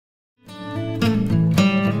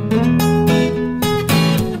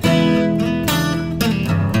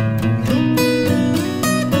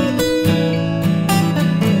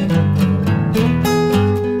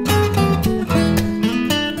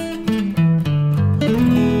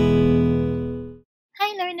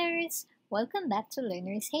Welcome back to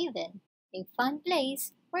Learner's Haven, a fun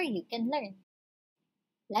place where you can learn.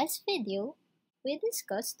 Last video, we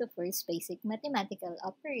discussed the first basic mathematical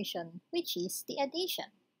operation, which is the addition.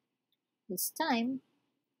 This time,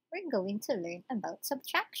 we're going to learn about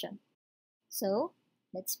subtraction. So,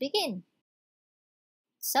 let's begin.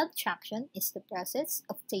 Subtraction is the process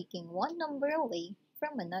of taking one number away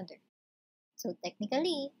from another. So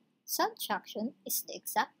technically, subtraction is the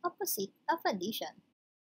exact opposite of addition.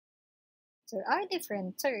 There are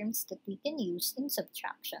different terms that we can use in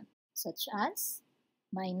subtraction, such as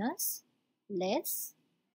minus, less,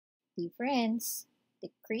 difference,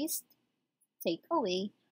 decreased, take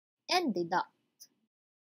away, and deduct.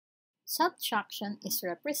 Subtraction is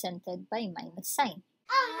represented by minus sign.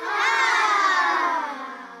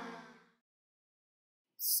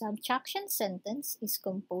 Subtraction sentence is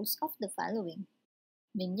composed of the following: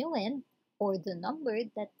 Minuend, or the number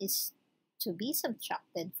that is to be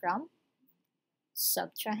subtracted from;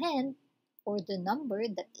 Subtrahend, or the number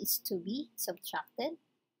that is to be subtracted;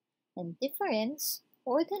 and difference,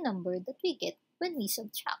 or the number that we get when we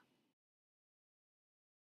subtract.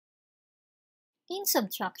 In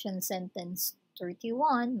subtraction sentence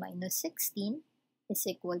 31 minus 16 is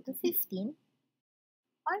equal to 15,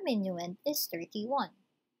 our minuend is 31.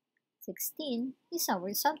 16 is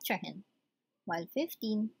our subtrahend, while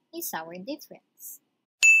 15 is our difference.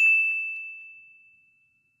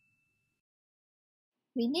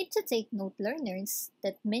 We need to take note, learners,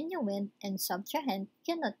 that minuend and subtrahend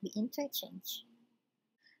cannot be interchanged,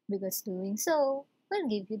 because doing so will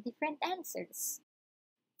give you different answers.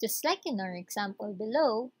 Just like in our example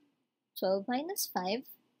below, 12 minus 5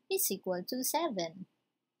 is equal to 7.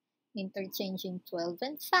 Interchanging 12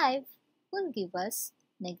 and 5 will give us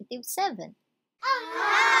negative 7.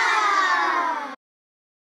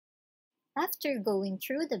 After going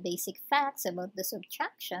through the basic facts about the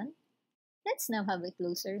subtraction, let's now have a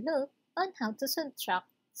closer look on how to subtract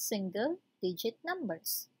single-digit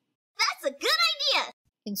numbers. That's a good idea!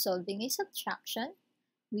 In solving a subtraction,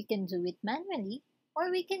 we can do it manually or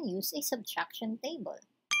we can use a subtraction table.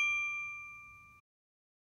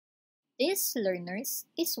 This, learners,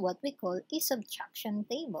 is what we call a subtraction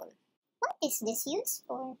table. What is this used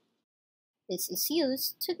for? This is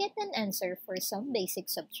used to get an answer for some basic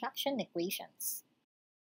subtraction equations.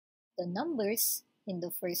 The numbers in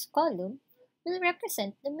the first column will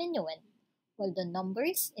represent the minuend, while the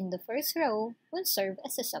numbers in the first row will serve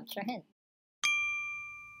as a subtrahend.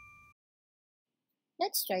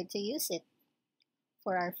 Let's try to use it.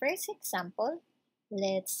 For our first example,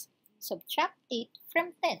 let's subtract 8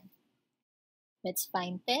 from 10. Let's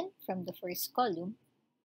find 10 from the first column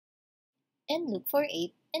and look for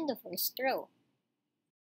 8 in the first row.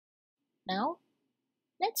 Now,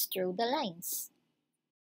 let's draw the lines.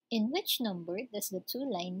 In which number does the two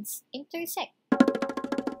lines intersect?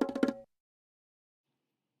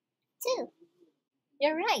 2.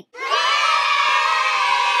 You're right!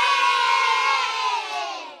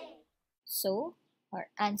 So, our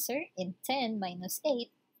answer in 10 minus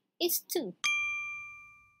 8 is 2.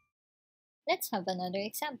 Let's have another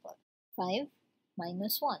example. 5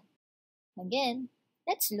 minus 1. Again,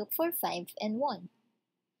 let's look for 5 and 1.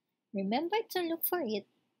 Remember to look for it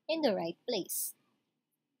in the right place.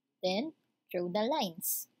 Then, draw the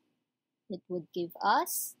lines. It would give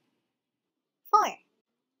us 4.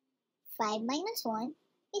 5 minus 1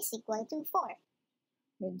 is equal to 4.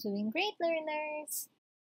 We're doing great, learners!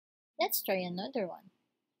 Let's try another one.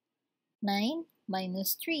 9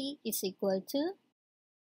 minus 3 is equal to...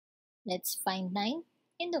 Let's find 9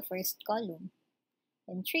 in the first column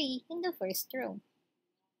and 3 in the first row.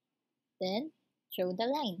 Then, draw the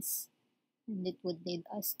lines, and it would lead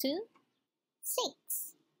us to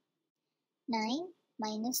 6. 9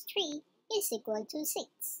 minus 3 is equal to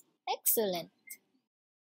 6. Excellent!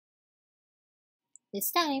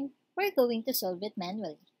 This time, we're going to solve it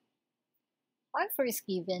manually. Our first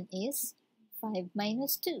given is 5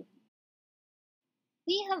 minus 2.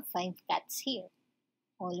 We have 5 cats here.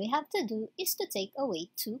 All we have to do is to take away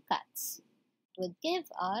 2 cats. It would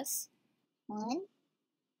give us 1,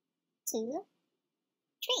 2,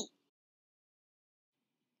 3.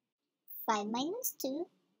 5 minus 2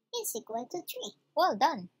 is equal to 3. Well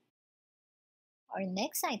done! Our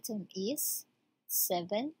next item is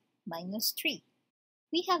 7 minus 3.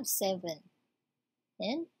 We have 7,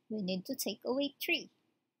 and we need to take away 3.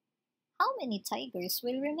 How many tigers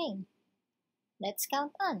will remain? Let's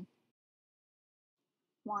count on.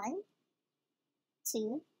 1,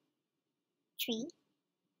 2, 3,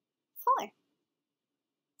 4.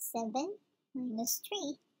 7 minus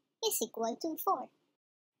 3 is equal to 4.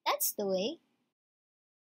 That's the way.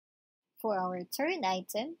 For our third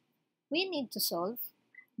item, we need to solve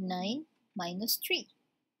 9 minus 3.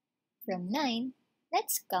 From 9,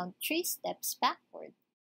 let's count 3 steps backward.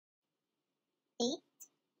 8,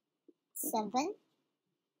 7,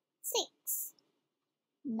 6.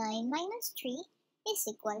 9 minus 3 is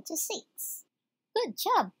equal to 6. Good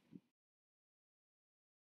job!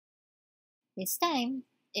 This time,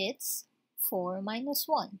 it's 4 minus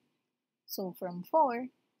 1. So from 4,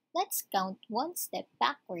 let's count 1 step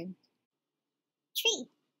backward. 3.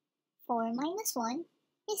 4 minus 1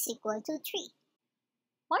 is equal to 3.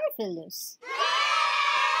 Marvelous!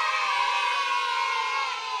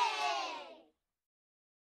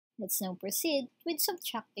 Let's now proceed with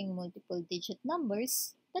subtracting multiple digit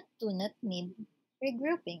numbers that do not need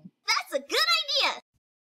regrouping. That's a good idea!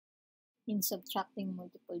 In subtracting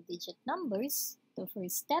multiple digit numbers, the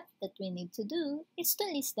first step that we need to do is to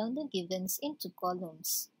list down the givens into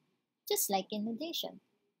columns, just like in addition.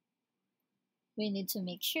 We need to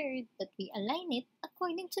make sure that we align it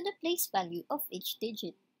according to the place value of each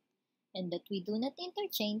digit, and that we do not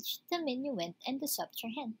interchange the Minuend and the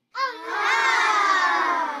Subtrahend.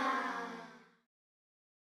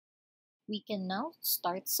 We can now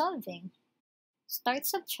start solving. Start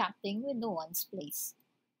subtracting with the ones place,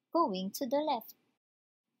 going to the left.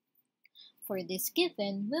 For this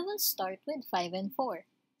given, we will start with 5 and 4,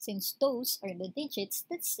 since those are the digits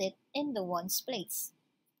that sit in the ones place.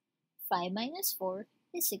 5 minus 4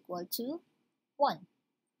 is equal to 1.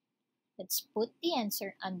 Let's put the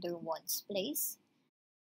answer under ones place.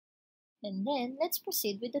 And then let's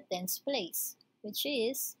proceed with the tens place, which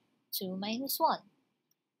is 2 minus 1.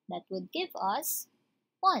 That would give us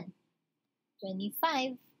 1.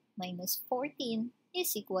 25 minus 14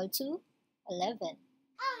 is equal to 11.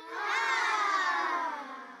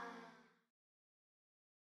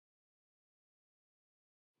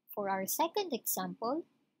 For our second example,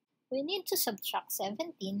 we need to subtract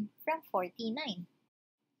 17 from 49.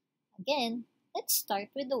 Again, let's start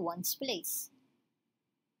with the ones place.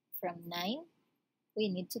 From 9, we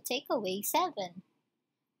need to take away 7.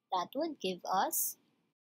 That would give us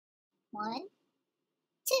 1,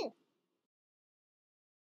 2.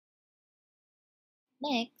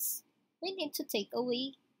 Next, we need to take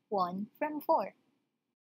away 1 from 4.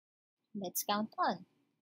 Let's count on.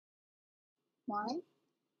 1,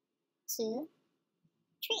 2,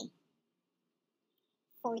 3.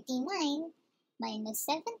 49 minus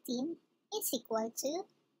 17 is equal to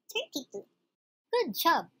 32. Good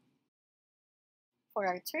job! For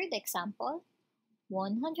our third example,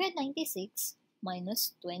 196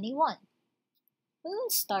 minus 21. We will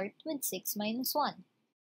start with 6 minus 1.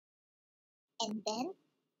 And then,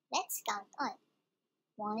 let's count on.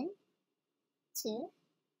 1, 2,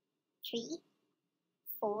 3,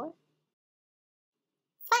 4,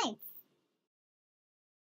 5.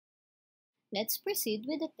 Let's proceed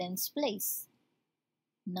with the tens place.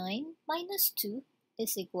 9 minus 2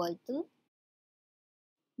 is equal to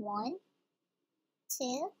 1,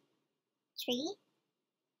 2, 3,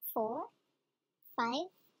 4, 5,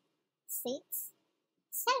 6,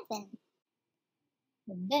 7.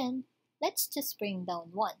 And then, let's just bring down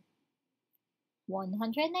 1.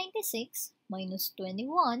 196 minus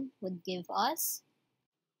 21 would give us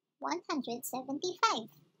 175.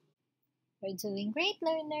 We're doing great,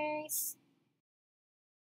 learners!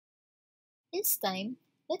 This time,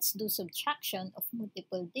 let's do subtraction of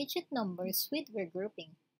multiple digit numbers with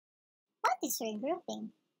regrouping. What is regrouping?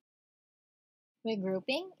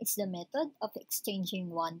 Regrouping is the method of exchanging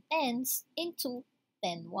 1 tens into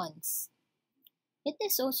 10 ones. It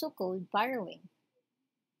is also called borrowing.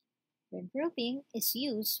 Regrouping is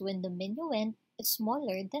used when the Minuend is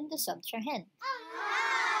smaller than the Subtrahend.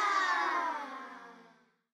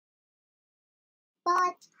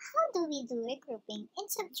 But how do we do regrouping in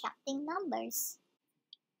subtracting numbers?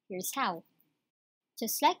 Here's how.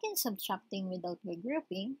 Just like in subtracting without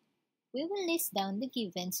regrouping, we will list down the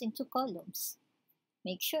givens into columns.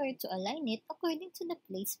 Make sure to align it according to the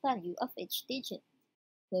place value of each digit.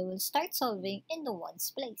 We will start solving in the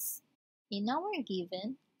ones place. In our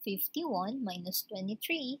given, 51 minus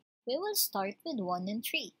 23, we will start with 1 and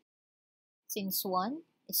 3. Since 1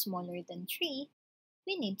 is smaller than 3,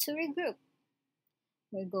 we need to regroup.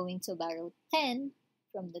 We're going to borrow 10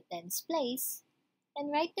 from the tens place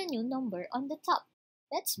and write the new number on the top.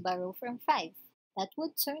 Let's borrow from 5. That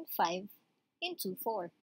would turn 5 into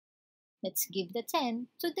 4. Let's give the 10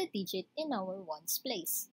 to the digit in our ones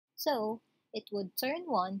place. So, it would turn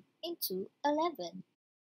 1 into 11.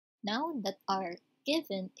 Now that our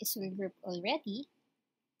given is regrouped already,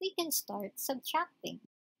 we can start subtracting.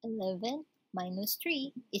 11 minus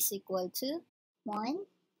 3 is equal to 1,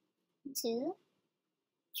 2,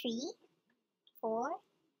 3, 4,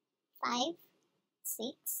 5,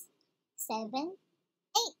 6, 7,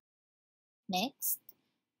 8. Next,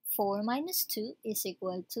 4 minus 2 is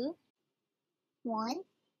equal to 1,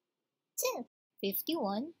 2.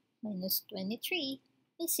 51 minus 23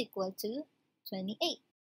 is equal to 28.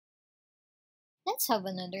 Let's have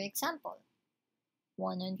another example.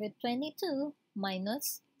 122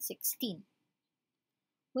 minus 16.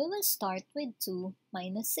 We will start with 2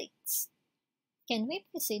 minus 6. Can we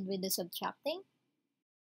proceed with the subtracting?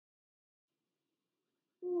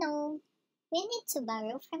 No, we need to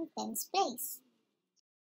borrow from tens place.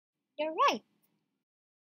 You're right.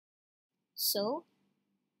 So,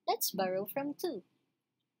 let's borrow from 2.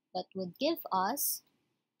 That would give us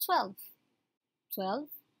 12. 12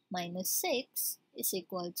 minus 6 is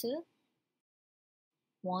equal to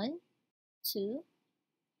 1, 2,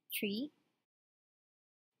 3,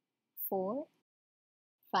 4,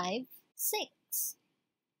 5, 6.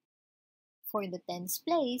 For the tens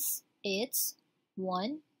place, it's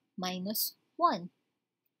 1 minus 1.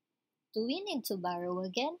 Do we need to borrow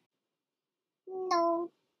again?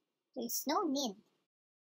 No, there's no need.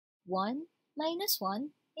 1 minus 1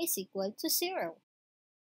 is equal to 0.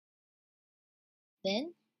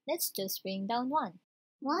 Then, let's just bring down 1.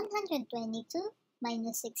 122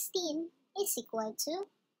 minus 16 is equal to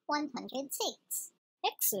 106.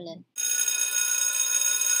 Excellent!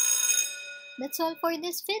 That's all for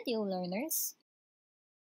this video, learners.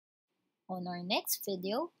 On our next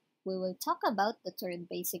video, we will talk about the third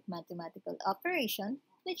basic mathematical operation,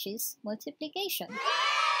 which is multiplication.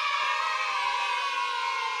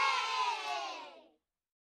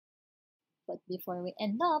 But before we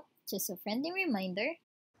end up, just a friendly reminder,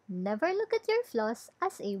 never look at your flaws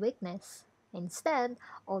as a weakness. Instead,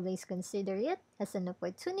 always consider it as an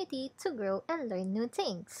opportunity to grow and learn new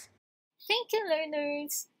things. Thank you,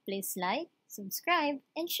 learners! Please like, subscribe,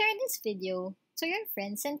 and share this video to your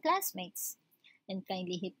friends and classmates. And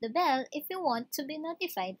kindly hit the bell if you want to be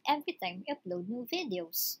notified every time we upload new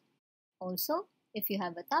videos. Also, if you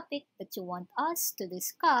have a topic that you want us to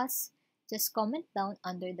discuss, just comment down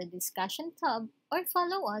under the discussion tab or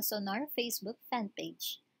follow us on our Facebook fan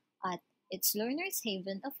page at It's Learners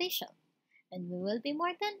Haven Official, and we will be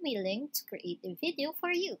more than willing to create a video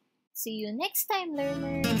for you. See you next time,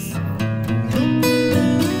 learners!